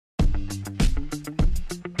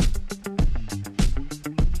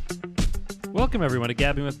Welcome, everyone, to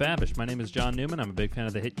Gabbing with Babish. My name is John Newman. I'm a big fan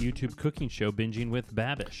of the hit YouTube cooking show, Binging with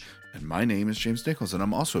Babish. And my name is James Nichols, and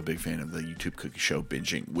I'm also a big fan of the YouTube cooking show,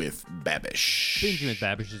 Binging with Babish. Binging with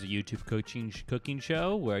Babish is a YouTube cooking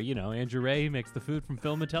show where, Andrew Ray makes the food from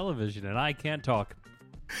film and television, and I can't talk.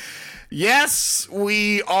 Yes,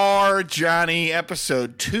 we are, Johnny,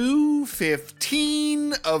 episode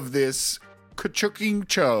 215 of this cooking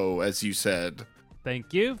show, as you said.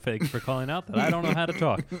 Thank you. Thanks for calling out that I don't know how to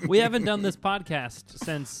talk. We haven't done this podcast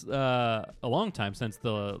since a long time, since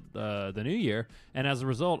the new year, and as a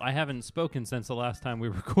result, I haven't spoken since the last time we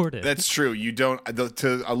recorded. That's true. You don't.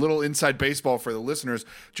 To a little inside baseball for the listeners,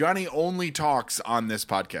 Johnny only talks on this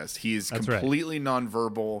podcast. He is completely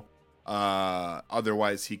nonverbal.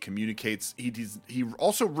 Otherwise, he communicates. He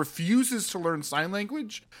also refuses to learn sign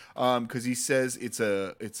language because he says it's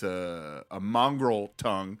a mongrel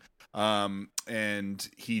tongue. And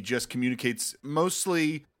he just communicates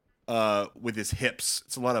mostly with his hips.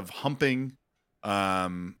 It's a lot of humping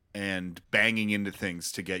and banging into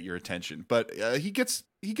things to get your attention. But he gets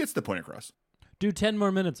the point across. Do 10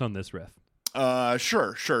 more minutes on this riff.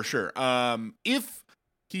 Sure. If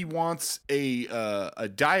he wants a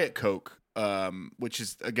Diet Coke, which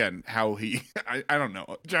is again how he I don't know,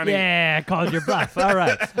 Johnny. Yeah, I called your bluff. All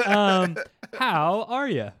right. How are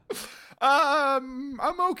you? I'm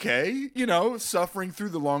okay, suffering through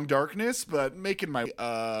the long darkness, but making my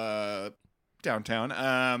downtown.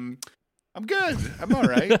 I'm good. I'm all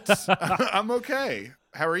right. I'm okay.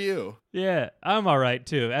 How are you? Yeah, I'm all right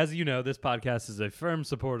too. As you know, this podcast is a firm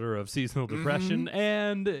supporter of seasonal depression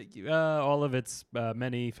and all of its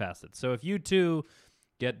many facets. So if you too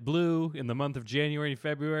get blue in the month of January and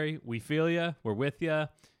February, we feel you. We're with you.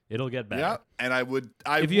 It'll get better. Yeah, and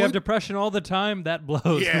if you have depression all the time, that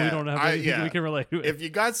blows. Yeah, we don't have anything we can relate to it. If you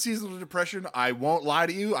got seasonal depression, I won't lie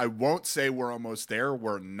to you. I won't say we're almost there.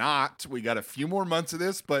 We're not. We got a few more months of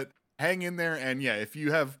this, but hang in there. And yeah, if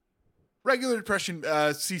you have regular depression,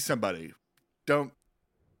 see somebody. Don't,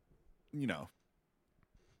 yeah.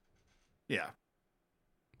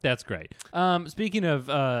 That's great. Speaking of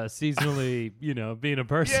seasonally, being a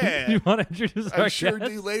person, you want to introduce our I sure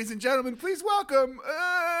guest? do, ladies and gentlemen. Please welcome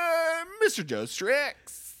Mr. Joe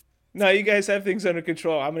Strix. No, you guys have things under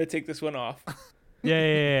control. I'm going to take this one off.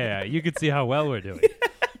 Yeah. You can see how well we're doing.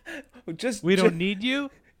 We don't need you.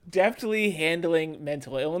 Deftly handling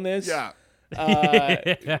mental illness. Yeah.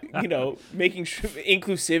 Making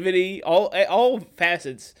inclusivity, all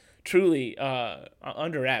facets truly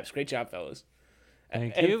under wraps. Great job, fellas.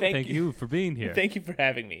 Thank you for being here. Thank you for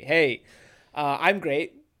having me. Hey, I'm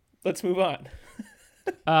great. Let's move on.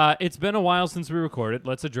 It's been a while since we recorded.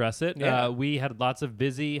 Let's address it. Yeah. We had lots of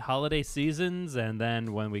busy holiday seasons, and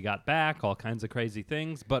then when we got back, all kinds of crazy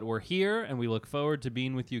things. But we're here, and we look forward to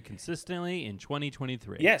being with you consistently in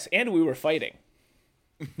 2023. Yes, and we were fighting.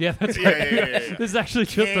 Yeah, that's right. Yeah. This is actually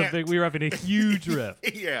just something we were having a huge riff.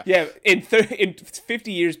 Yeah. In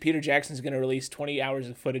 50 years, Peter Jackson's going to release 20 hours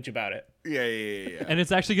of footage about it. Yeah. And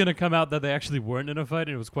it's actually going to come out that they actually weren't in a fight,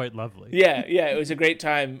 and it was quite lovely. Yeah. It was a great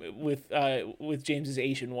time with James's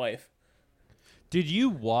Asian wife. Did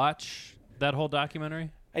you watch that whole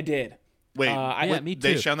documentary? I did. Wait, me too.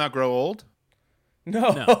 They Shall Not Grow Old?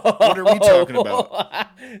 No. What are we talking about?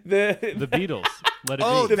 The Beatles. Let it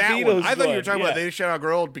Oh, be. that Beatles one. I thought you were one, talking about yeah. They Shall Not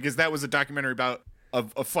Grow Old because that was a documentary about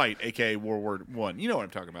a fight, aka World War I. You know what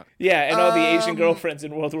I'm talking about. Yeah, and all the Asian girlfriends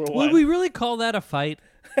in World War I. Would we really call that a fight?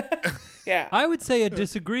 Yeah. I would say a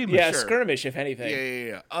disagreement. Yeah, Sure. skirmish, if anything.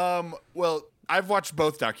 Yeah. Well, I've watched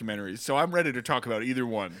both documentaries, so I'm ready to talk about either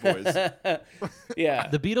one, boys. Yeah.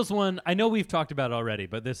 The Beatles one, I know we've talked about already,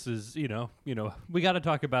 but this is, we got to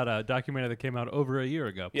talk about a documentary that came out over a year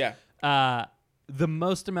ago. Yeah. The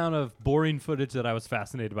most amount of boring footage that I was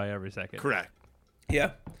fascinated by every second. Correct.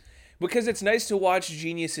 Yeah. Because it's nice to watch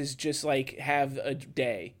geniuses just like have a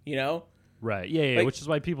day, Right. Yeah. Like- Which is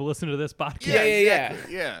why people listen to this podcast. Yeah.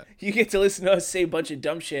 Exactly. Yeah. You get to listen to us say a bunch of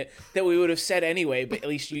dumb shit that we would have said anyway, but at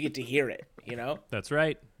least you get to hear it, That's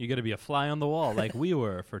right. You got to be a fly on the wall like we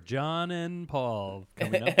were for John and Paul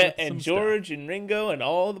coming up with And some George and Ringo and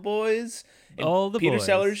all the boys. And All the Peter boys.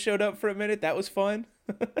 Sellers showed up for a minute. That was fun.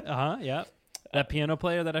 stuff. Yeah. That piano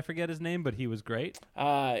player that I forget his name, but he was great.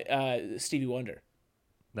 Stevie Wonder.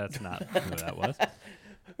 That's not who that was.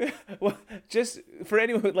 Well, just for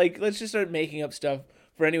anyone, let's just start making up stuff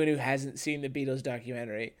for anyone who hasn't seen the Beatles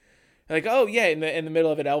documentary. Like, oh yeah, in the middle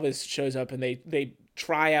of it, Elvis shows up and they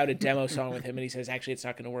try out a demo song with him, and he says, "Actually, it's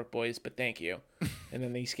not going to work, boys, but thank you," and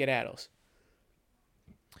then he skedaddles.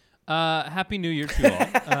 Happy New Year to all.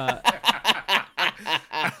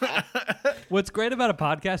 What's great about a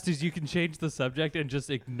podcast is you can change the subject and just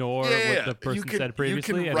ignore what the person said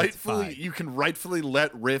previously. You can rightfully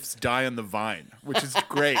let riffs die on the vine, which is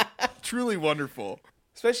great. Truly wonderful.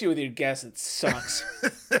 Especially with your guess, it sucks.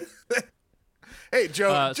 Hey,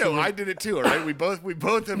 Joe, I did it too, all right? We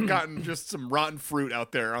both have gotten just some rotten fruit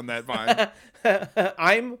out there on that vine.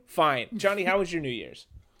 I'm fine. Johnny, how was your New Year's?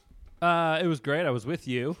 It was great. I was with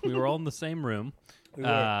you. We were all in the same room.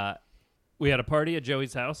 We had a party at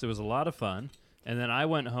Joey's house. It was a lot of fun. And then I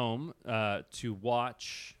went home to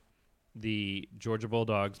watch the Georgia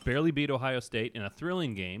Bulldogs barely beat Ohio State in a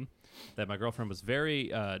thrilling game that my girlfriend was very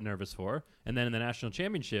nervous for. And then in the national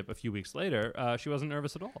championship a few weeks later, she wasn't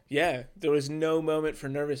nervous at all. Yeah, there was no moment for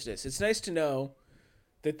nervousness. It's nice to know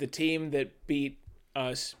that the team that beat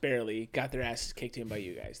us barely got their asses kicked in by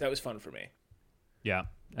you guys. That was fun for me. Yeah.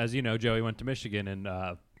 As you know, Joey went to Michigan,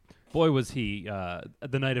 and boy, was he,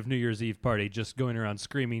 the night of New Year's Eve party, just going around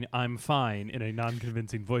screaming, "I'm fine," in a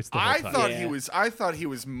non-convincing voice the whole time. I thought he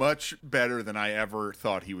was much better than I ever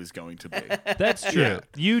thought he was going to be. That's true. Yeah.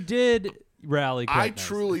 You did rally quite nicely.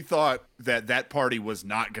 Truly thought that party was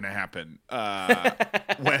not going to happen.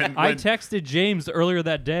 When I texted James earlier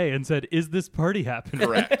that day and said, "Is this party happening?"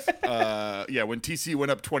 Correct. When TC went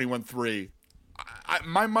up 21-3,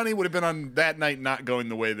 my money would have been on that night not going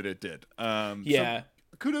the way that it did. So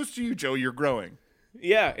kudos to you, Joe. You're growing.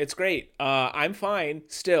 Yeah, it's great. I'm fine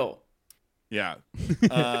still. Yeah.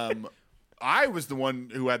 I was the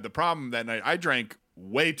one who had the problem that night. I drank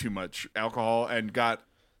way too much alcohol and got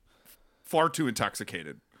far too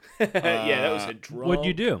intoxicated. That was a drunk What'd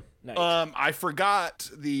you do? night. I forgot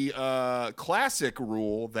the classic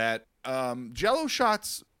rule that Jell-O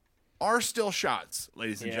shots are still shots,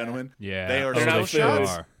 ladies and gentlemen. Yeah. They are They're still not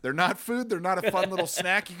shots. food. They're not food. They're not a fun little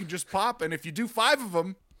snack you can just pop. And if you do 5 of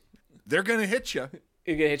them, they're going to hit you.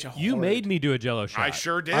 You're gonna hit you hard. You made me do a Jell-O shot. I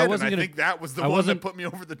sure did. I think that was the one that put me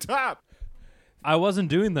over the top. I wasn't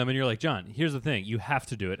doing them, and you're like, "John, here's the thing. You have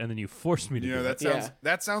to do it." And then you forced me to do it.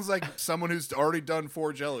 That sounds like someone who's already done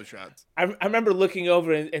 4 Jell-O shots. I remember looking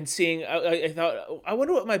over and seeing. I thought, I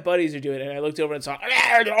wonder what my buddies are doing, and I looked over and saw.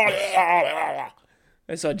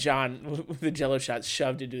 I saw John with the Jell-O shot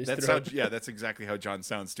shoved into his throat. That's exactly how John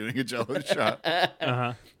sounds doing a Jell-O shot.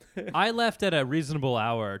 Uh-huh. I left at a reasonable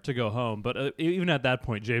hour to go home, but even at that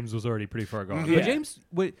point, James was already pretty far gone. Yeah.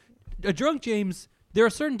 But a drunk James, there are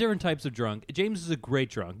certain different types of drunk. James is a great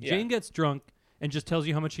drunk. Yeah. James gets drunk and just tells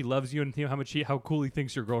you how much he loves you and how cool he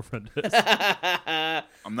thinks your girlfriend is.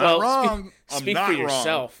 I'm not wrong. Speak I'm not for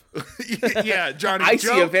yourself. Yeah, Johnny. I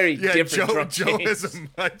see a very different drunk Joe James. is a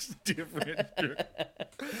much different.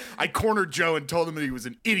 I cornered Joe and told him that he was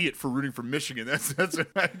an idiot for rooting for Michigan. That's what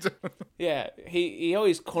I do. Yeah, he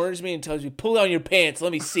always corners me and tells me, "Pull down your pants,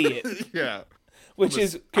 let me see it." Yeah, which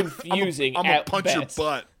is confusing. I'm gonna punch your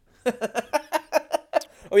butt.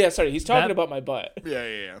 Oh yeah, sorry. He's talking about my butt.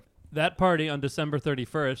 Yeah. That party on December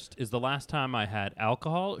 31st is the last time I had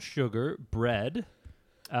alcohol, sugar, bread,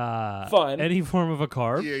 fun, any form of a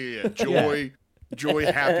carb. Yeah. Joy,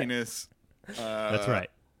 happiness. That's right.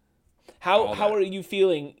 How are you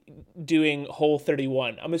feeling doing Whole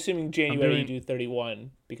 31? I'm assuming January you do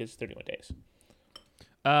 31 because it's 31 days.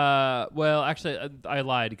 Well, actually, I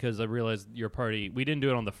lied because I realized your party, we didn't do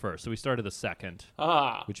it on the 1st, so we started the 2nd.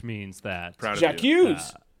 Which means that... Jack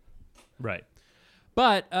Hughes! Right.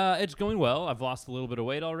 But it's going well. I've lost a little bit of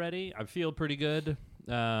weight already. I feel pretty good.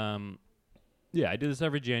 I do this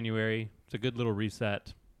every January. It's a good little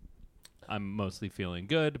reset. I'm mostly feeling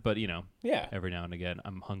good, but, every now and again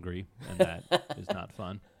I'm hungry, and that is not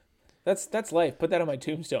fun. That's life. Put that on my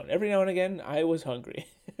tombstone. Every now and again, I was hungry.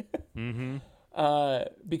 Mm-hmm.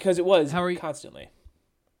 Because it was constantly.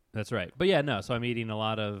 That's right. But so I'm eating a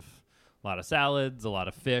lot of salads, a lot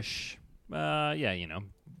of fish.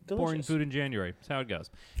 Boring food in January. That's how it goes.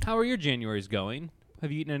 How are your Januaries going?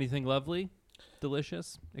 Have you eaten anything lovely,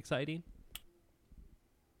 delicious, exciting?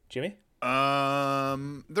 Jimmy?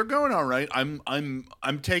 They're going all right.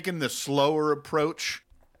 I'm taking the slower approach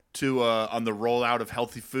to on the rollout of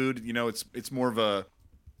healthy food. It's more of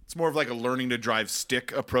like a learning to drive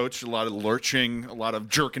stick approach. A lot of lurching, a lot of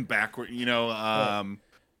jerking backward.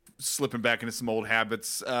 Slipping back into some old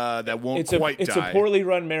habits that won't quite die. It's a poorly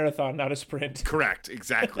run marathon, not a sprint. Correct,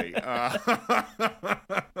 exactly. No,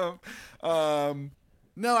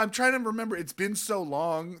 I'm trying to remember. It's been so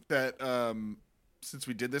long that since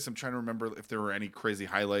we did this, I'm trying to remember if there were any crazy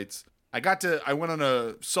highlights. I went on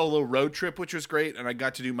a solo road trip, which was great, and I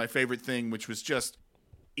got to do my favorite thing, which was just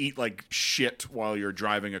eat like shit while you're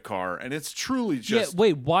driving a car, and it's truly just... Yeah,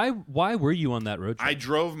 wait, why were you on that road trip? I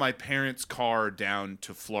drove my parents' car down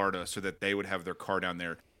to Florida so that they would have their car down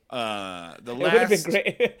there. The It last would have been great.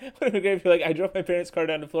 It would have been great if you're like, I drove my parents' car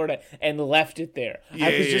down to Florida and left it there. Yeah,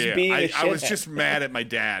 I was just being a I was shithead. just mad at my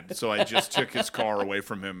dad, so I just took his car away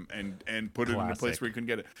from him and put it in a place Classic. where he couldn't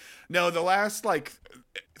get it. No, the last like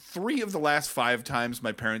 3 of the last 5 times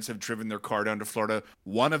my parents have driven their car down to Florida,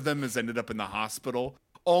 one of them has ended up in the hospital,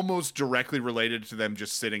 almost directly related to them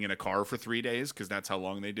just sitting in a car for 3 days because that's how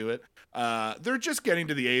long they do it. They're just getting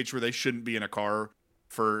to the age where they shouldn't be in a car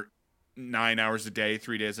for 9 hours a day,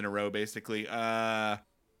 3 days in a row, basically. And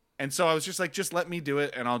so I was just like, just let me do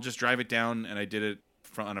it, and I'll just drive it down. And I did it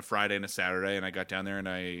on a Friday and a Saturday, and I got down there and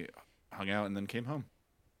I hung out and then came home.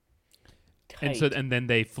 And then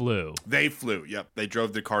they flew. They flew. Yep, they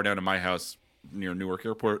drove the car down to my house near Newark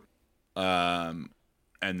Airport, and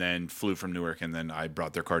then flew from Newark, and then I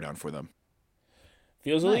brought their car down for them.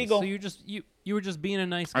 Feels Nice. illegal. So you were just being a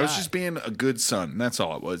nice guy. I was just being a good son. That's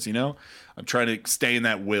all it was, I'm trying to stay in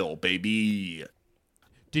that will, baby.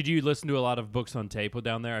 Did you listen to a lot of books on tape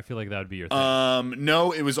down there? I feel like that would be your thing.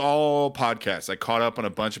 No, it was all podcasts. I caught up on a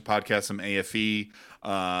bunch of podcasts, some AFE,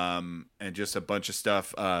 and just a bunch of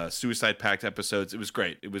stuff. Suicide Pact episodes. It was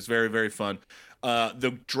great. It was very, very fun.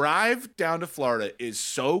 The drive down to Florida is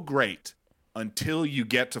so great until you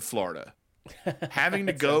get to Florida. having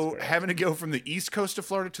to go from the east coast of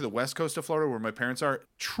Florida to the west coast of Florida, where my parents are,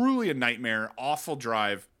 truly a nightmare. Awful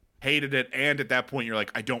drive. Hated it. And at that point, you're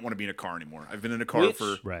like, I don't want to be in a car anymore. I've been in a car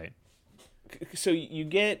for right. So you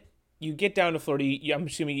get down to Florida. I'm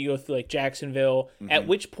assuming you go through like Jacksonville. Mm-hmm. At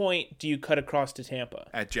which point do you cut across to Tampa?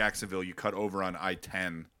 At Jacksonville, you cut over on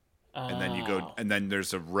I-10, and then you Oh. go, and then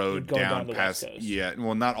there's a road You're going down down the past. West Coast. Yeah,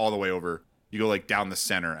 well, not all the way over. You go like down the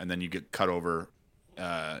center, and then you get cut over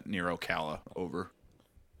near Ocala over.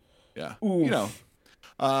 Yeah, Oof.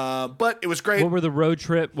 but it was great. What was the road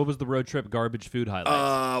trip garbage food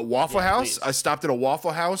highlights? Waffle House. please. I stopped at a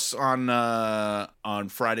Waffle House on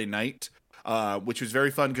Friday night, which was very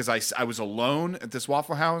fun because I was alone at this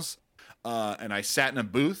Waffle House, and I sat in a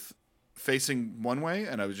booth facing one way,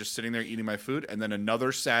 and I was just sitting there eating my food, and then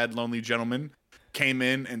another sad, lonely gentleman came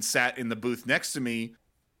in and sat in the booth next to me,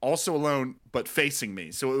 also alone, but facing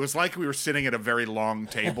me. So it was like we were sitting at a very long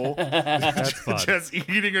table, That's fun. just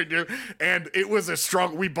eating and it was a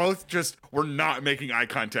struggle. We both just were not making eye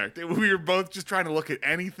contact. We were both just trying to look at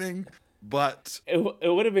anything, but It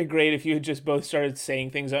would have been great if you had just both started saying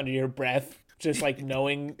things under your breath, just like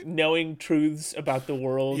knowing truths about the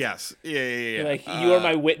world. yes, yeah. Like, you are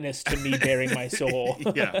my witness to me bearing my soul.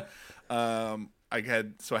 Yeah. I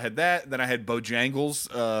had that. Then I had Bojangles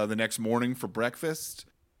the next morning for breakfast.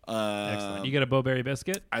 Excellent. You get a Bowberry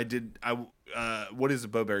biscuit? I did. What is a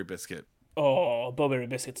Bowberry biscuit? Oh, Bowberry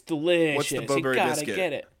biscuit's delicious. What's the Bowberry you gotta biscuit?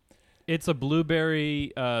 get it. It's a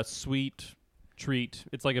blueberry sweet treat.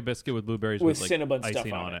 It's like a biscuit with blueberries With like Cinnabon icing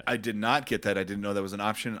stuff on it. I did not get that. I didn't know that was an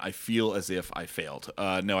option. I feel as if I failed.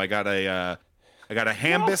 No, I got a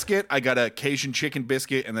ham biscuit. I got a Cajun chicken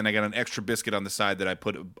biscuit, and then I got an extra biscuit on the side that I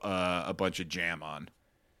put a bunch of jam on.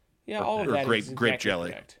 Yeah, all of Or that grape is grape exactly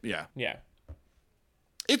jelly. correct. Yeah. Yeah.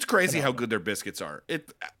 It's crazy how good their biscuits are.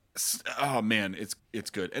 Oh man, it's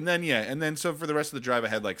good. And then so for the rest of the drive, I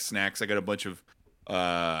had like snacks. I got a bunch of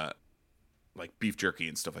like beef jerky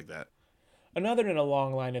and stuff like that. Another in a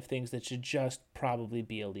long line of things that should just probably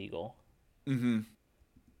be illegal. Mm-hmm.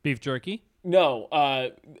 Beef jerky? No,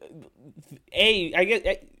 I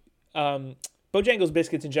get Bojangles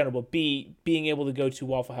biscuits in general, but B, being able to go to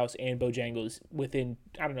Waffle House and Bojangles within,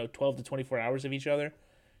 12 to 24 hours of each other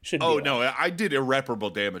should be Oh allowed. no, I did irreparable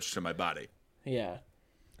damage to my body. Yeah.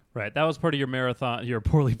 Right. That was part of your marathon, your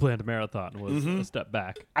poorly planned marathon was a step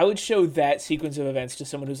back. I would show that sequence of events to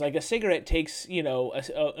someone who's like, a cigarette takes,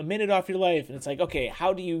 a minute off your life. And it's like, okay,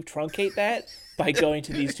 how do you truncate that? By going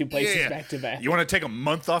to these two places Yeah. back to back. You want to take a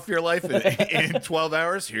month off your life in 12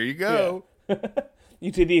 hours? Here you go.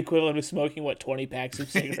 You did the equivalent of smoking, 20 packs of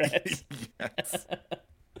cigarettes? Yes.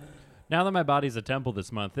 Now that my body's a temple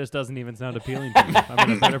this month, this doesn't even sound appealing to me.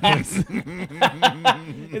 I'm in a better place.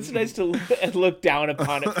 It's nice to look down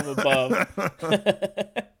upon it from above.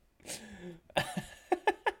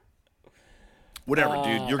 Whatever,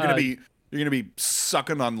 dude. You're gonna be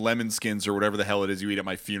sucking on lemon skins or whatever the hell it is you eat at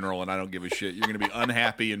my funeral, and I don't give a shit. You're gonna be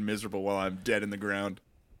unhappy and miserable while I'm dead in the ground.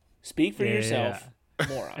 Speak for Yeah. yourself,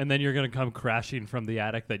 moron. And then you're going to come crashing from the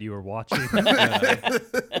attic that you were watching.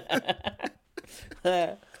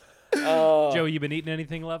 Joe, you been eating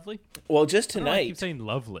anything lovely? Well, just I don't know why I keep tonight. saying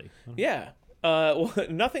lovely. Yeah. Well,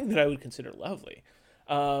 nothing that I would consider lovely.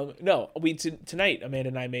 No, tonight Amanda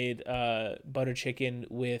and I made butter chicken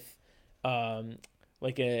with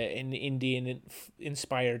like an Indian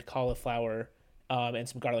inspired cauliflower and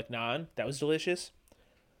some garlic naan. That was delicious.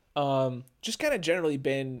 Just kind of generally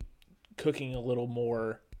been cooking a little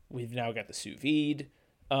more. We've now got the sous vide.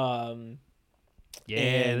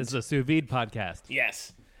 This is a sous vide podcast.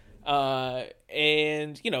 Yes.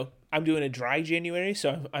 And, I'm doing a dry January,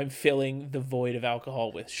 so I'm filling the void of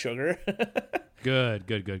alcohol with sugar. Good.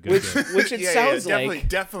 Which it sounds like.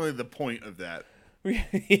 Definitely the point of that.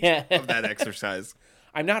 Yeah. Of that exercise.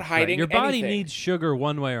 I'm not hiding Your body anything. needs sugar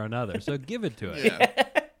one way or another, so give it to it.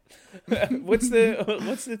 Yeah. What's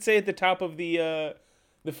it say at the top of the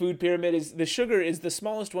food pyramid? Is the sugar is the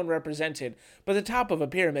smallest one represented, but the top of a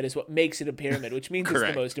pyramid is what makes it a pyramid, which means it's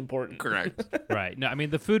the most important. Correct. Right. No, I mean,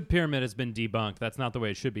 the food pyramid has been debunked. That's not the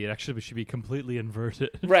way it should be. It actually should be completely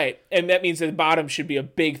inverted. Right, and that means the bottom should be a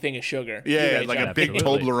big thing of sugar. Yeah, Right, like Johnny. a big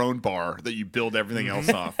Absolutely. Toblerone bar that you build everything else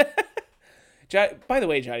off. By the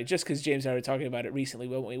way, Johnny, just because James and I were talking about it recently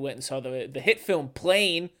when we went and saw the hit film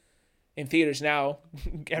Plane in theaters now.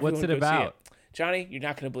 What's it go see about? Johnny, you're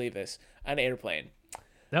not going to believe this. An airplane.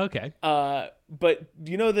 Okay. But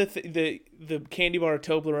do you know the candy bar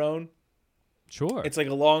Toblerone? Sure. It's like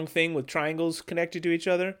a long thing with triangles connected to each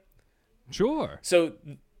other. Sure. So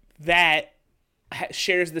that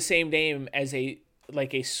shares the same name as a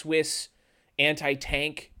Swiss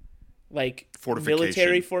anti-tank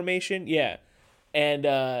military formation. Yeah. And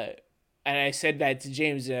I said that to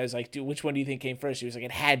James, and I was like, dude, which one do you think came first? He was like,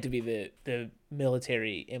 it had to be the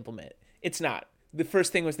military implement. It's not. The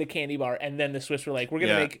first thing was the candy bar, and then the Swiss were like, we're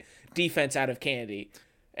going to make defense out of candy.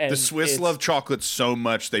 And the Swiss love chocolate so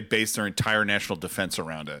much they base their entire national defense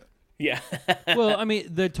around it. Yeah. Well, I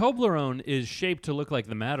mean, the Toblerone is shaped to look like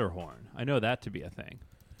the Matterhorn. I know that to be a thing.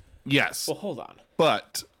 Yes. Well, hold on.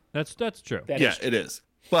 But That's true. That is true. it is.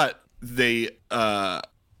 But they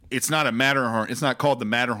it's not a Matterhorn. It's not called the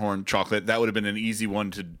Matterhorn chocolate. That would have been an easy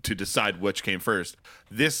one to decide which came first.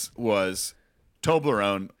 This was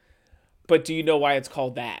Toblerone. But do you know why it's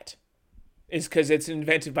called that? It's because it's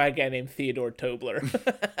invented by a guy named Theodore Tobler.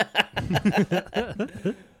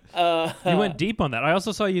 You went deep on that. I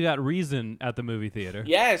also saw you got Reason at the movie theater.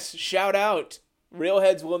 Yes, shout out. Real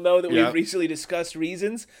heads will know that Yep. we've recently discussed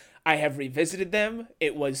Reasons. I have revisited them.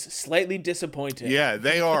 It was slightly disappointing. Yeah,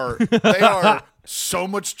 they are so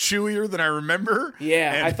much chewier than I remember.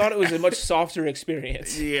 Yeah, And I thought it was a much softer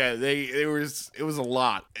experience. yeah, it was a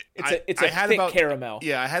lot. It's a thick caramel.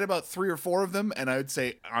 Yeah, I had about 3 or 4 of them, and I would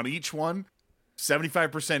say on each one,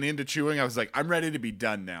 75% into chewing, I was like, I'm ready to be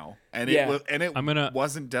done now. And it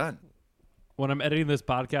wasn't done. When I'm editing this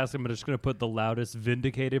podcast, I'm just going to put the loudest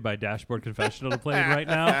 "Vindicated" by Dashboard Confessional to play right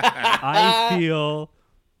now. I feel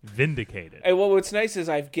vindicated. And what's nice is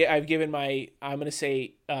I've given my, I'm going to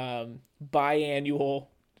say, biannual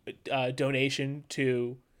donation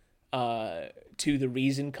to the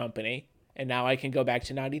Reason Company, and now I can go back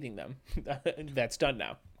to not eating them. That's done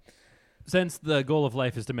now. Since the goal of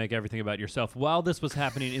life is to make everything about yourself, while this was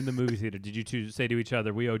happening in the movie theater, did you two say to each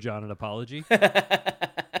other, "We owe John an apology"?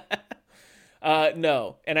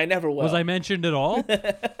 No, and I never will. Was I mentioned at all?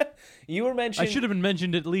 You were mentioned. I should have been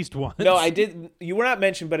mentioned at least once. No, I did. You were not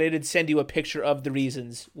mentioned, but I did send you a picture of the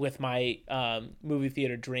Reasons with my movie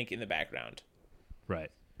theater drink in the background.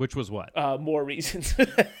 Right. Which was what? More Reasons.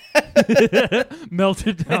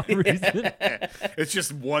 Melted down Reason. It's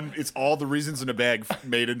just one. It's all the reasons in a bag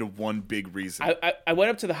made into one big reason. I went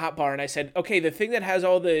up to the hot bar and I said, okay, the thing that has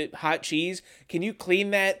all the hot cheese, can you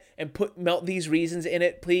clean that and melt these Reasons in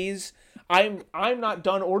it, please? I'm not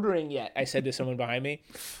done ordering yet, I said to someone behind me.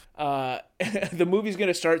 The movie's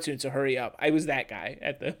gonna start soon, so hurry up. I was that guy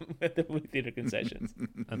at the movie theater concessions.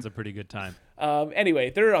 That's a pretty good time. Anyway,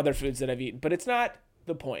 there are other foods that I've eaten, but it's not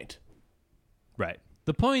the point. Right.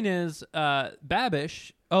 The point is,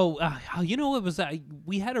 Babish. You know what was that?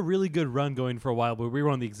 We had a really good run going for a while, but we were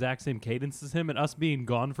on the exact same cadence as him, and us being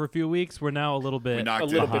gone for a few weeks, we're now a little bit we knocked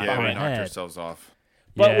behind. ourselves off.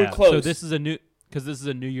 But we're close. So this is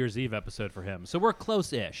a New Year's Eve episode for him. So we're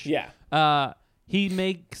close-ish. Yeah. He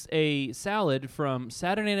makes a salad from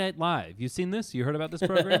Saturday Night Live. You seen this? You heard about this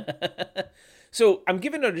program? So I'm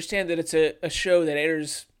given to understand that it's a show that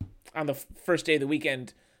airs on the first day of the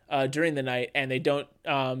weekend during the night, and they don't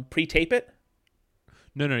pre-tape it.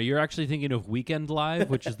 No. You're actually thinking of Weekend Live,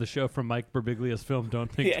 which is the show from Mike Birbiglia's film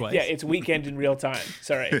Don't Think Twice. Yeah, it's weekend in real time.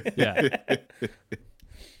 Sorry. Yeah.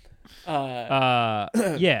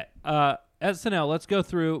 SNL, let's go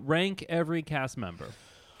through, rank every cast member.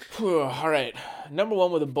 All right. Number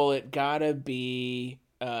one with a bullet gotta be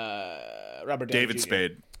Robert Downey David Jr.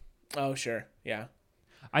 Spade. Oh, sure. Yeah.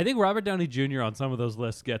 I think Robert Downey Jr. on some of those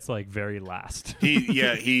lists gets like very last.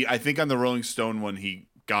 I think on the Rolling Stone one he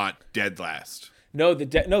got dead last. No,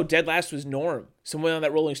 dead last was Norm. Someone on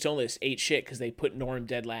that Rolling Stone list ate shit because they put Norm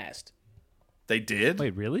dead last. They did?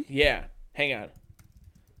 Wait, really? Yeah. Hang on.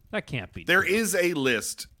 That can't be. There is a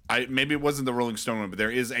list. Maybe it wasn't the Rolling Stone one, but there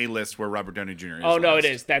is a list where Robert Downey Jr. is. Oh, no, last.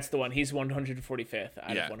 it is. That's the one. He's 145th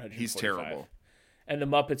out of 145. He's terrible. And the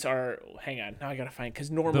Muppets are... Hang on. Now I got to find... Because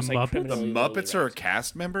Norm was like... The Muppets are a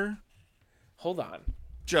cast member? Hold on.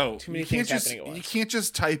 Joe, Too many things happening at once. You can't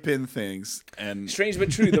just type in things and... Strange but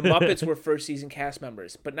true, the Muppets were first season cast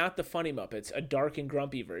members, but not the funny Muppets, a dark and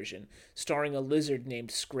grumpy version, starring a lizard named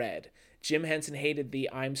Scred. Jim Henson hated the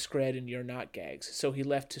I'm Scred and you're not gags, so he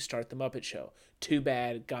left to start the Muppet Show. Too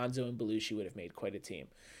bad, Gonzo and Belushi would have made quite a team.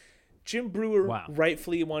 Jim Brewer,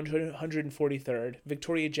 rightfully 143rd.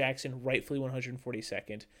 Victoria Jackson, rightfully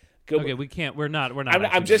 142nd. Okay, we can't. We're not.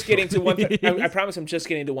 I'm just getting to one. I promise I'm just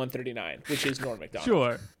getting to 139, which is Norm Macdonald.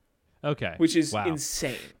 Sure. Okay. Which is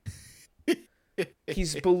insane.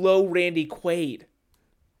 He's below Randy Quaid.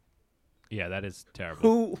 Yeah, that is terrible.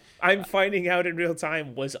 Who I'm finding out in real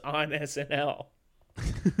time was on SNL.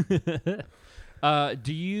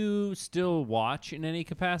 Do you still watch in any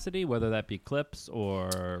capacity, whether that be clips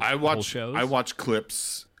or whole shows? I watch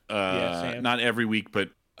clips. Not every week,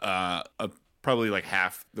 but probably like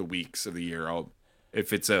half the weeks of the year.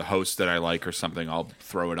 If it's a host that I like or something, I'll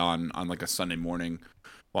throw it on like a Sunday morning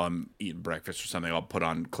while I'm eating breakfast or something. I'll put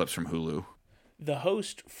on clips from Hulu. The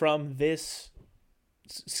host from this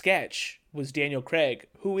sketch was Daniel Craig,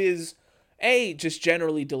 who is A, just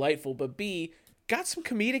generally delightful, but B, got some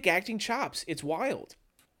comedic acting chops. It's wild.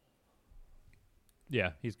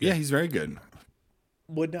 Yeah, he's good. Yeah, he's very good.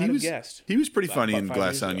 Would not have guessed. He was pretty funny in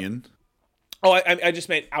Glass Onion. Oh, I just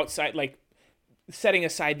meant outside, like setting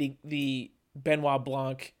aside the Benoit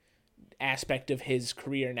Blanc aspect of his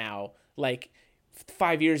career now. Like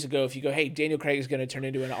 5 years ago, if you go, hey, Daniel Craig is going to turn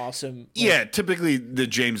into an awesome... typically the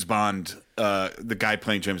James Bond, the guy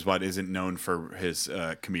playing James Bond isn't known for his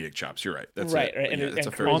comedic chops. You're right. That's right. That's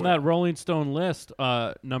a fair on that Rolling Stone list,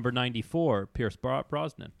 number 94, Pierce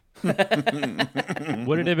Brosnan.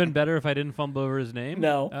 Would it have been better if I didn't fumble over his name?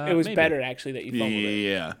 No, it was maybe. better actually that you fumbled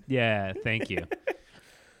it. Yeah, thank you.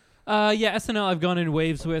 SNL I've gone in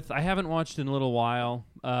waves with. I haven't watched in a little while.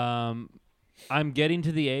 I'm getting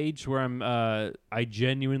to the age where I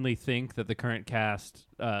genuinely think that the current cast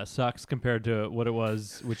sucks compared to what it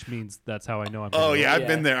was, which means that's how I know I'm. Oh yeah, I've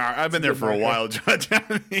been there. I've been there for a while, Judge.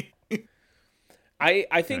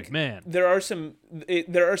 I think like, man, there are some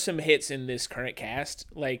hits in this current cast,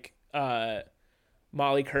 like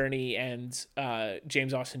Molly Kearney and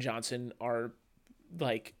James Austin Johnson are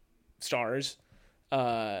like stars.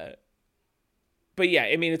 But yeah,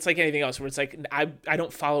 I mean, it's like anything else where it's like I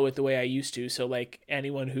don't follow it the way I used to. So like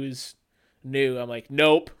anyone who's new, I'm like,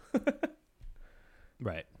 nope.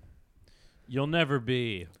 Right. You'll never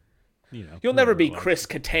be, You'll never be Chris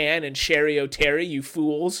Kattan and Sherry O'Terry, you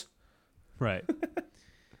fools. Right.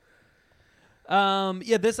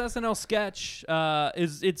 This SNL sketch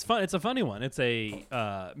it's fun. It's a funny one. It's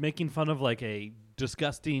a making fun of like a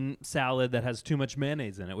disgusting salad that has too much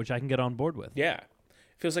mayonnaise in it, which I can get on board with. Yeah.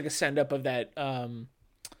 Feels like a send up of that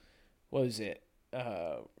what was it?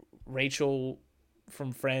 Rachel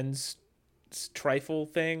from Friends trifle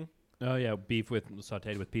thing. Oh yeah, beef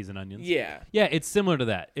sauteed with peas and onions. Yeah. Yeah, it's similar to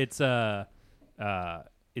that. It's Aidy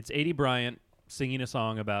Bryant singing a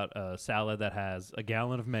song about a salad that has a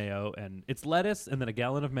gallon of mayo, and it's lettuce and then a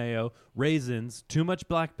gallon of mayo, raisins, too much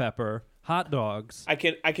black pepper, hot dogs. I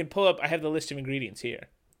can pull up. I have the list of ingredients here.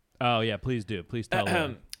 Oh yeah, please do. Please tell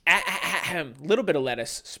them. Little bit of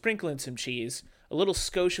lettuce, sprinkle in some cheese, a little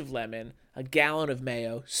skosh of lemon, a gallon of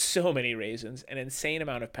mayo, so many raisins, an insane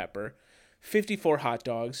amount of pepper, 54 hot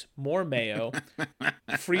dogs, more mayo,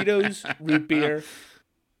 Fritos, root beer.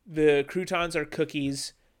 The croutons are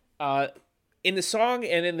cookies. In the song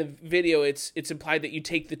and in the video, it's implied that you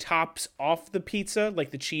take the tops off the pizza,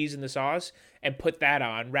 like the cheese and the sauce, and put that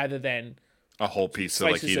on rather than a whole pizza,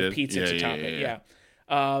 slices like he did. Of pizza to top it.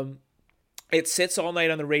 Yeah. It sits all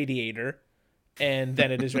night on the radiator, and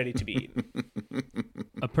then it is ready to be eaten.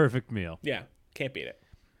 A perfect meal. Yeah, can't beat it.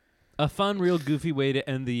 A fun, real goofy way to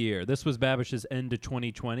end the year. This was Babish's end to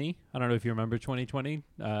 2020. I don't know if you remember 2020.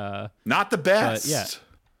 Not the best. Yeah,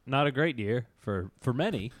 not a great year for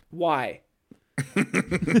many. Why?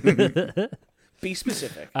 Be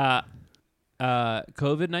specific.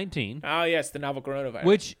 COVID-19. Oh, yes, the novel coronavirus.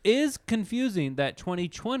 Which is confusing that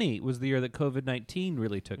 2020 was the year that COVID-19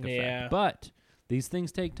 really took effect. Yeah. But these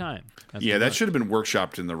things take time. That should have been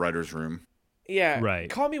workshopped in the writer's room. Yeah. Right.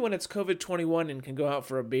 Call me when it's COVID-21 and can go out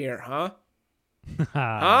for a beer, huh?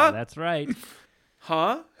 Huh? That's right.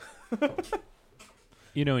 Huh?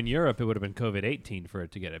 In Europe, it would have been COVID-18 for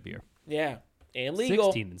it to get a beer. Yeah. And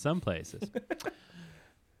legal. 16 in some places.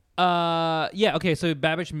 Yeah, okay, so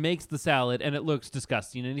Babish makes the salad, and it looks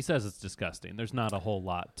disgusting, and he says it's disgusting. There's not a whole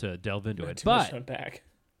lot to delve into it. But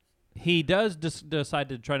he does decide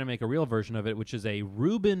to try to make a real version of it, which is a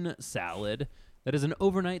Reuben salad that is an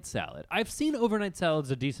overnight salad. I've seen overnight salads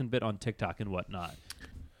a decent bit on TikTok and whatnot.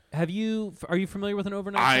 Are you familiar with an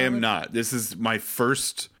overnight salad? I am not. This is my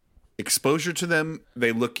first exposure to them.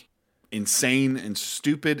 They look insane and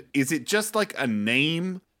stupid. Is it just like a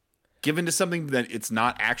name given to something that it's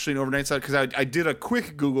not actually an overnight salad? Because I did a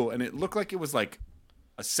quick Google and it looked like it was like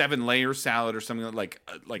a 7-layer salad or something like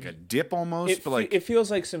a dip almost. It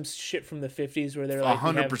feels like some shit from the 50s where they're like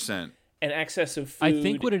 100% an excess of food. I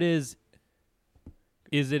think what it is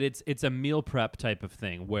it's a meal prep type of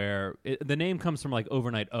thing where the name comes from like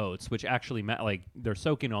overnight oats, which actually like they're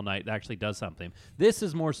soaking all night. That actually does something. This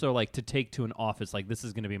is more so like to take to an office. Like this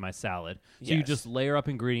is going to be my salad. So you just layer up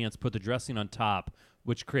ingredients, put the dressing on top,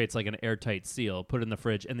 which creates like an airtight seal, put it in the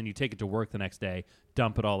fridge, and then you take it to work the next day,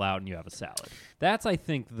 dump it all out, and you have a salad. That's, I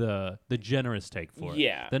think, the generous take for it.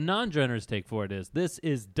 Yeah. The non-generous take for it is, this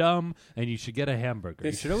is dumb, and you should get a hamburger.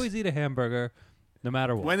 You should always eat a hamburger, no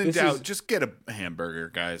matter what. When in doubt, just get a hamburger,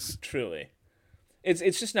 guys. Truly.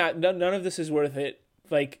 It's just not, none of this is worth it.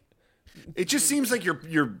 Like, it just seems like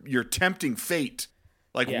you're tempting fate.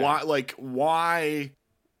 Like, why? Like, why?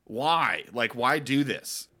 Like, why do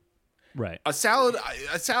this? Right. A salad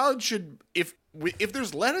should, if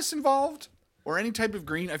there's lettuce involved or any type of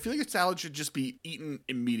green, I feel like a salad should just be eaten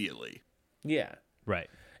immediately. Yeah. Right.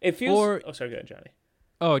 It feels. Oh, sorry, go ahead, Johnny.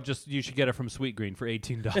 Oh, you should get it from Sweet Green for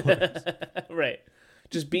 $18. Right.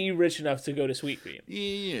 Just be rich enough to go to Sweet Green.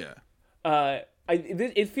 Yeah.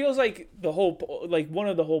 It feels like one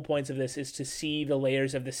of the whole points of this is to see the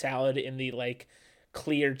layers of the salad in the like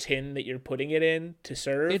clear tin that you're putting it in to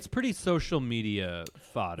serve. It's pretty social media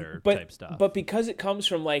fodder type stuff. But because it comes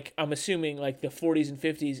from like, I'm assuming like the 40s and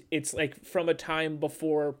 50s, it's like from a time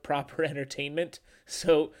before proper entertainment.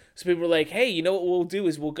 So people were like, hey, you know what we'll do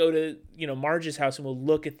is we'll go to, Marge's house and we'll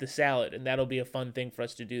look at the salad, and that'll be a fun thing for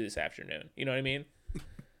us to do this afternoon. You know what I mean?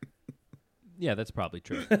 Yeah, that's probably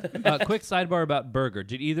true. Quick sidebar about burger.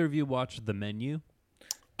 Did either of you watch The Menu?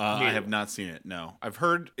 I have not seen it. No, I've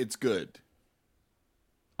heard it's good.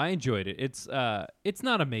 I enjoyed it. It's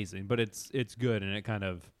not amazing, but it's good, and it kind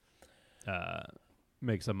of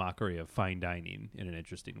makes a mockery of fine dining in an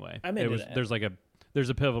interesting way. I'm into that. There's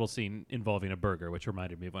a pivotal scene involving a burger, which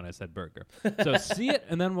reminded me of when I said burger. So see it,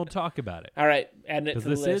 and then we'll talk about it. All right, adding it to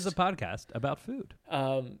the list. Because this is a podcast about food.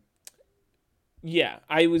 Yeah,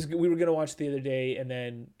 we were gonna watch it the other day, and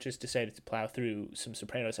then just decided to plow through some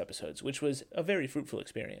Sopranos episodes, which was a very fruitful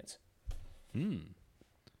experience.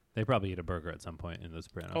 They probably eat a burger at some point in The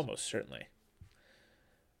Sopranos. Almost certainly.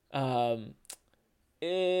 Yeah,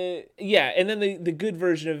 and then the good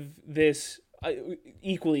version of this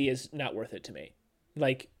equally is not worth it to me.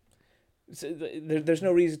 Like, there's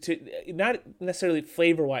no reason to, not necessarily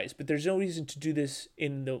flavor-wise, but there's no reason to do this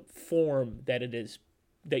in the form that it is,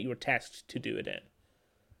 that you were tasked to do it in.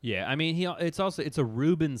 Yeah, I mean, it's a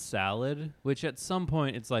Reuben salad, which at some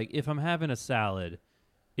point it's like, if I'm having a salad,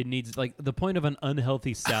 it needs, like, the point of an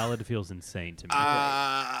unhealthy salad feels insane to me.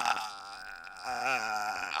 I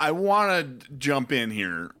want to jump in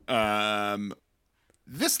here.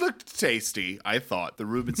 This looked tasty, I thought, the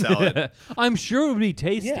Reuben salad. I'm sure it would be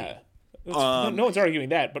tasty. Yeah. No one's arguing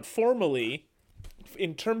that, but formally,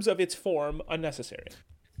 in terms of its form, unnecessary.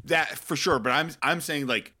 That for sure, but I'm saying,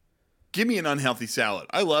 like, give me an unhealthy salad.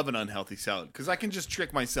 I love an unhealthy salad because I can just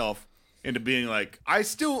trick myself into being like, I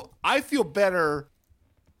feel better,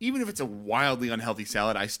 even if it's a wildly unhealthy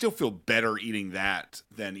salad. I still feel better eating that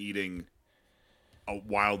than eating a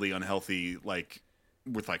wildly unhealthy, like,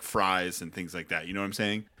 with like fries and things like that. You know what I'm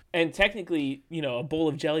saying? And technically, a bowl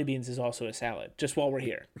of jelly beans is also a salad. Just while we're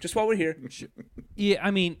here. Yeah, I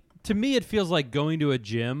mean, to me, it feels like going to a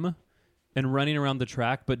gym and running around the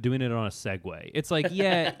track, but doing it on a Segway. It's like,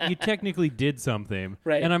 yeah, you technically did something,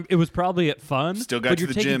 right? And it was probably fun. Still got but to you're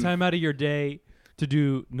the taking gym. time out of your day to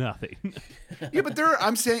do nothing. Yeah, but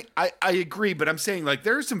I'm saying I agree, but I'm saying, like,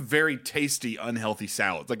 there are some very tasty unhealthy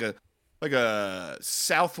salads, like a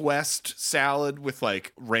Southwest salad with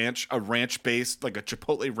like a ranch based, like a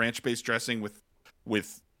Chipotle ranch based dressing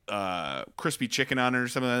with crispy chicken on it or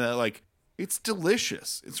something like that. Like, it's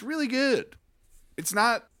delicious. It's really good. It's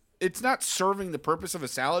not serving the purpose of a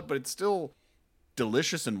salad, but it's still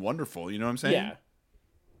delicious and wonderful. You know what I'm saying? Yeah.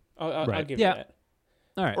 I'll give you that.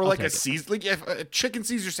 All right. Or like a chicken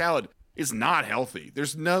Caesar salad is not healthy.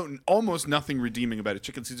 There's almost nothing redeeming about a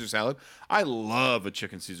chicken Caesar salad. I love a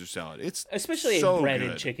chicken Caesar salad. It's especially so a breaded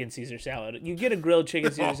good. chicken Caesar salad. You get a grilled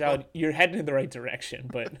chicken Caesar salad, you're heading in the right direction,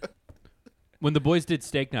 but When the boys did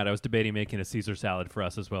steak night, I was debating making a Caesar salad for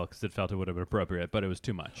us as well because it felt it would have been appropriate, but it was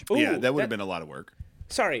too much. Ooh, yeah, that would have been a lot of work.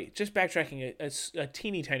 Sorry, just backtracking a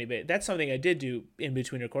teeny tiny bit. That's something I did do in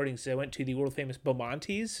between recordings. I went to the world famous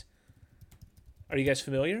Bomonti's. Are you guys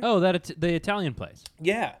familiar? Oh, the Italian place.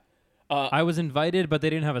 Yeah. I was invited, but they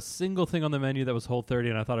didn't have a single thing on the menu that was Whole30,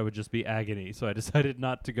 and I thought it would just be agony, so I decided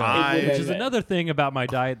not to go. Which is another thing about my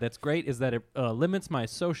diet that's great, is that it limits my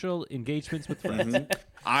social engagements with friends.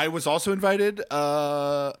 I was also invited,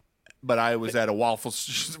 but I was at a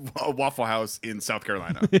Waffle House in South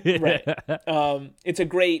Carolina. Right. It's a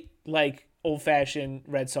great, like, old-fashioned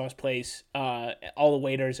red sauce place. All the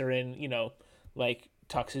waiters are in, like,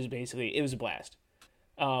 tuxes, basically. It was a blast.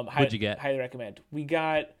 What'd you get? Highly recommend. We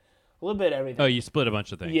got a little bit of everything. Oh, you split a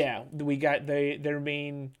bunch of things. Yeah, we got their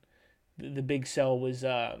main. The big sell was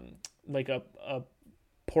like a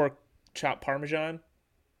pork chop parmesan.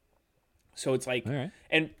 So it's like, all right.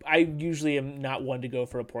 And I usually am not one to go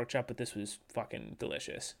for a pork chop, but this was fucking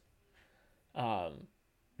delicious. Yeah,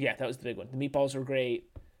 that was the big one. The meatballs were great.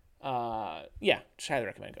 Yeah, just highly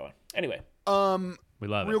recommend going. Anyway. We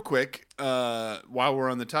love it. Real quick, while we're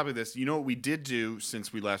on the topic of this, you know what we did do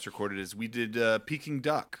since we last recorded is we did Peking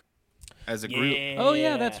Duck as a group. Oh,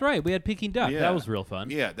 yeah, that's right. We had Peking Duck. Yeah. That was real fun.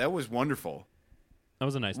 Yeah, that was wonderful. That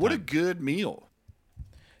was a nice time. What a good meal.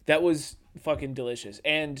 That was fucking delicious.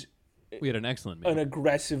 And we had an excellent meal. An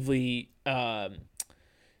aggressively... I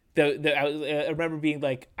remember being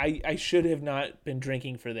like, I should have not been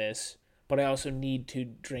drinking for this, but I also need to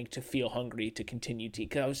drink to feel hungry to continue to eat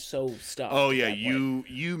because I was so stuffed. Oh yeah,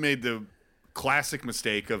 you made the classic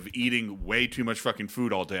mistake of eating way too much fucking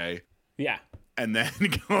food all day. Yeah. And then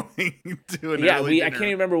going to an early dinner. I can't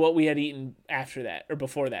even remember what we had eaten after that, or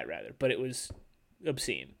before that rather, but it was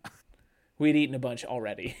obscene. We had eaten a bunch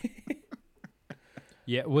already.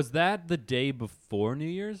 Yeah, was that the day before New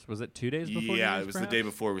Year's? Was it 2 days before New Year's? Yeah, it was perhaps? the day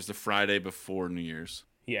before. It was the Friday before New Year's.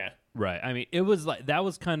 Yeah. Right. I mean, it was like that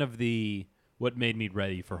was kind of what made me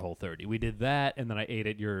ready for Whole30. We did that, and then I ate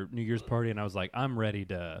at your New Year's party, and I was like, I'm ready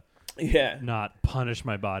to not punish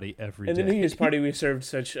my body every day. In the New Year's party, we served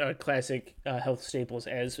such classic health staples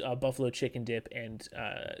as buffalo chicken dip and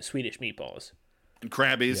Swedish meatballs. And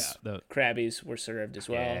Krabbies. Yeah, Krabbies were served as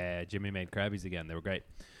well. Yeah, Jimmy made Krabbies again. They were great.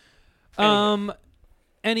 Anyway.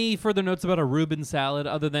 Any further notes about a Reuben salad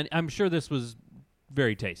other than I'm sure this was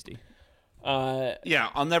very tasty? Yeah,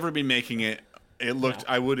 I'll never be making it. It looked.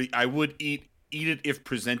 No. I would eat it if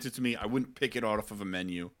presented to me. I wouldn't pick it off of a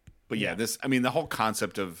menu. But yeah, the whole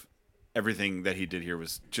concept of everything that he did here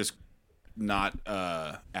was just not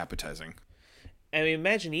appetizing. I mean,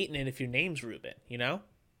 imagine eating it if your name's Reuben,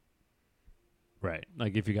 Right.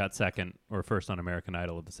 Like if you got second or first on American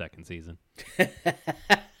Idol of the second season.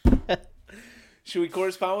 Should we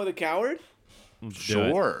correspond with a coward?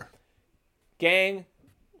 Sure. Gang,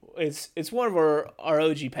 it's one of our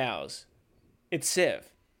OG pals. It's Civ.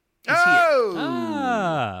 He's oh! Here.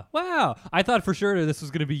 Ah, wow. I thought for sure this was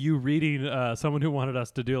going to be you reading someone who wanted us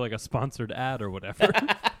to do like a sponsored ad or whatever.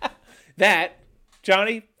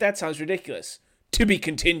 Johnny, that sounds ridiculous. To be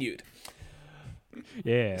continued.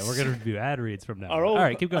 Yeah, we're going to do ad reads from now on. All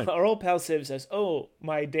right, keep going. Our old pal Civ says, "Oh,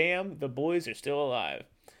 my damn, the boys are still alive."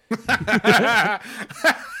 I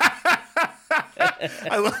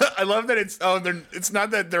love that it's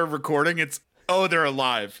not that they're recording, it's they're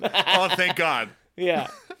alive. Oh, thank God. Yeah.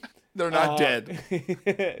 They're not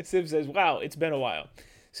dead. Civ says, "Wow, it's been a while.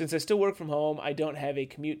 Since I still work from home, I don't have a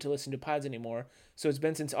commute to listen to pods anymore, so it's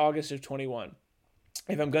been since August of 21.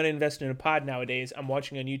 If I'm going to invest in a pod nowadays, I'm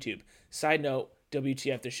watching on YouTube. Side note,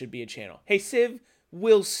 WTF, there should be a channel." Hey, Civ,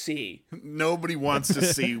 we'll see. Nobody wants to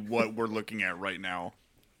see what we're looking at right now.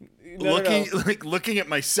 No. Looking at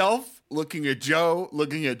myself, looking at Joe,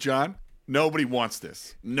 looking at John. Nobody wants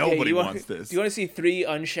this. Nobody wants this. Do you want to see three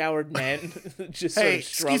unshowered men just sort of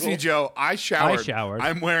struggle? Excuse me, Joe. I showered.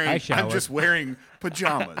 I'm just wearing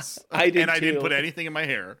pajamas. I didn't put anything in my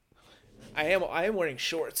hair. I am wearing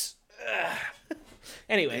shorts. Ugh.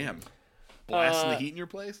 Anyway. Damn. Blasting the heat in your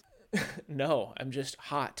place? No, I'm just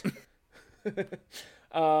hot.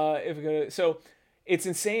 So it's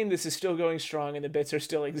insane. This is still going strong, and the bits are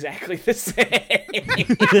still exactly the same.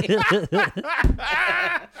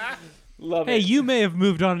 Love it. Hey, you may have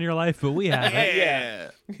moved on in your life, but we haven't.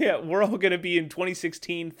 Yeah. We're all gonna be in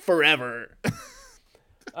 2016 forever.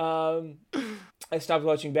 I stopped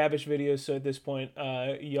watching Babish videos, so at this point,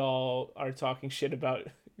 y'all are talking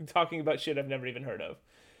about shit I've never even heard of.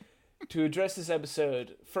 To address this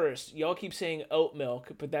episode, first, y'all keep saying oat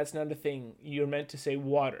milk, but that's not a thing. You're meant to say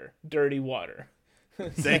water, dirty water.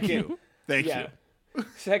 Thank you. Thank you.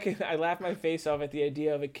 Second, I laughed my face off at the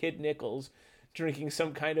idea of a Kid Nichols drinking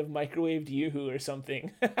some kind of microwaved Yoo-hoo or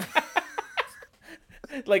something.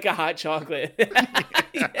 Like a hot chocolate.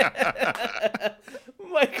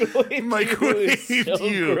 Microwaved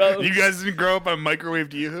Yoo-hoo. Gross. You guys didn't grow up on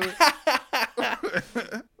microwaved Yoo-hoo?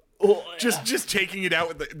 Just taking it out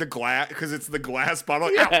with the glass, because it's the glass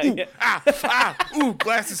bottle. Yeah, Ooh,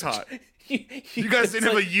 glass is hot. You guys didn't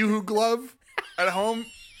have a Yoo-hoo glove at home?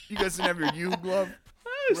 You guys didn't have your Yoo-hoo glove?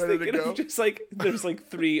 I was thinking of just like, there's like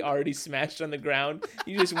 3 already smashed on the ground.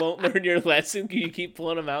 You just won't learn your lesson because you keep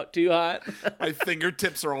pulling them out too hot. My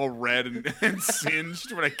fingertips are all red and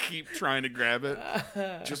singed when I keep trying to grab it.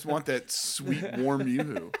 Just want that sweet, warm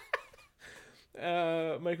Yoo-hoo.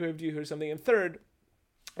 Microwave Yoo-hoo or something. And third,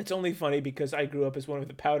 it's only funny because I grew up as one of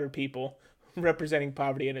the powder people representing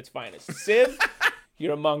poverty in its finest. Civ,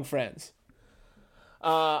 you're among friends.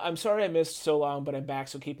 I'm sorry I missed so long, but I'm back,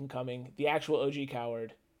 so keep them coming. The actual OG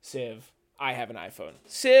coward, Civ. I have an iPhone.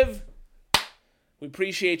 Civ, we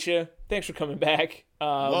appreciate you. Thanks for coming back.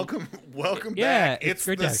 Welcome back. It's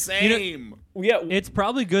the same. It's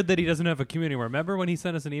probably good that he doesn't have a community. Remember when he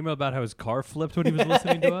sent us an email about how his car flipped when he was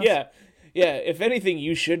listening to us? Yeah. If anything,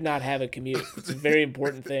 you should not have a commute. It's a very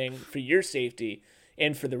important thing for your safety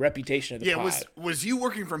and for the reputation of the pod. Was you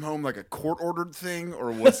working from home like a court-ordered thing,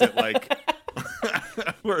 or was it like...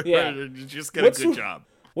 Or did you just get a good job?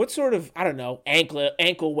 What sort of, I don't know,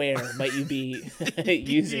 ankle wear might you be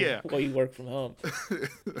using while you work from home?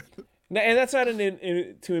 And that's not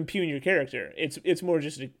to impugn your character. It's more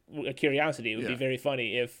just a curiosity. It would be very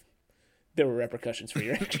funny if there were repercussions for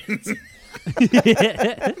your actions.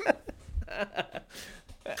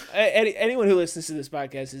 Anyone who listens to this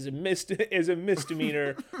podcast is a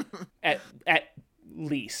misdemeanor at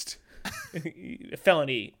least. A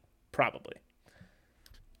felony, probably.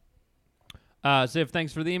 Ziv,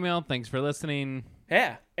 thanks for the email. Thanks for listening.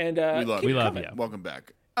 Yeah, and we love you. Welcome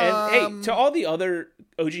back. And hey, to all the other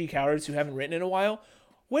OG cowards who haven't written in a while,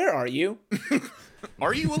 where are you?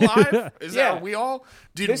 Are you alive? Are we all?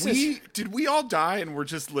 Did we all die and we're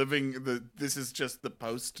just living this is just the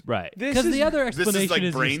post? Right. Because the other explanation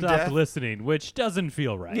is you stopped death? listening, which doesn't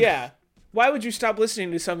feel right. Yeah. Why would you stop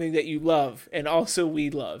listening to something that you love and also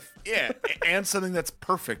we love? Yeah, and something that's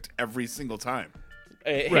perfect every single time.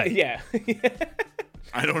 Right. Yeah.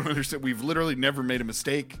 I don't understand. We've literally never made a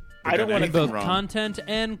mistake. I don't want to both content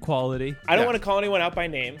and quality. I don't want to call anyone out by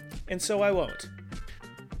name, and so I won't.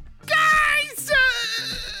 Guys,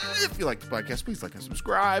 if you like the podcast, please like and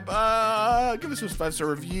subscribe. Give us those 5-star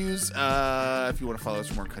reviews. If you want to follow us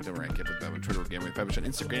for more content, we're at Gambling with Babish on Twitter, or Gambling with Babish on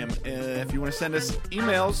Instagram. If you want to send us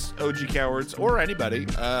emails, OG Cowards, or anybody,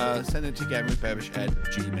 send it to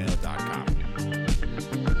gamblingwithbabish@gmail.com.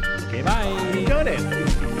 Okay, bye. You got it.